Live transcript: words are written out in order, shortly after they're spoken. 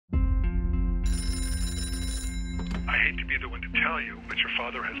I hate to be the one to tell you, but your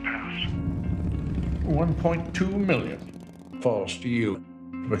father has passed. 1.2 million falls to you,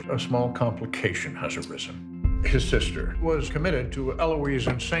 but a small complication has arisen. His sister was committed to Eloise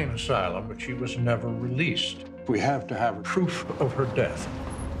Insane Asylum, but she was never released. We have to have proof of her death.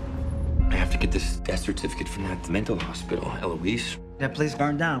 I have to get this death certificate from that mental hospital, Eloise. That place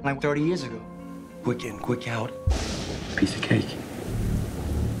burned down like 30 years ago. Quick in, quick out. Piece of cake.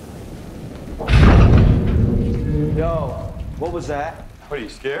 Yo, what was that? What, are you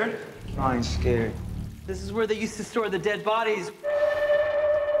scared? I ain't scared. This is where they used to store the dead bodies.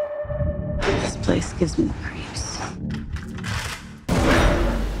 This place gives me the creeps.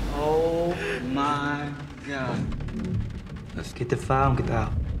 Oh my God. Let's get the file and get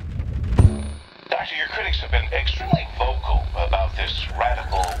out. Doctor, your critics have been extremely vocal about this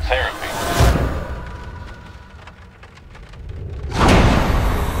radical therapy.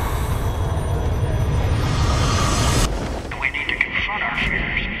 We need to confront our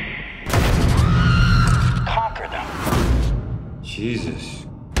fears. Conquer them. Jesus.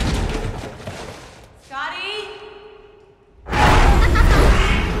 Scotty?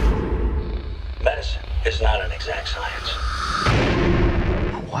 Medicine is not an exact science.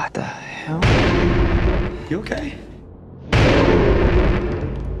 What the hell? You okay?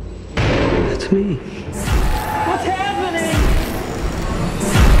 That's me. What's happening?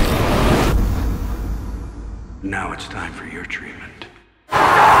 Now it's time for your treatment. Go!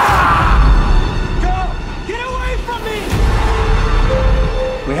 Get away from me!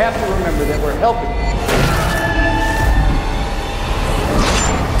 We have to remember that we're helping you.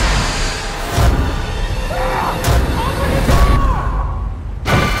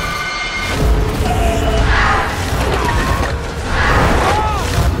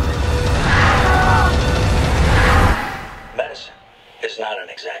 Medicine is not an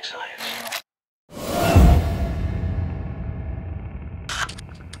exact science.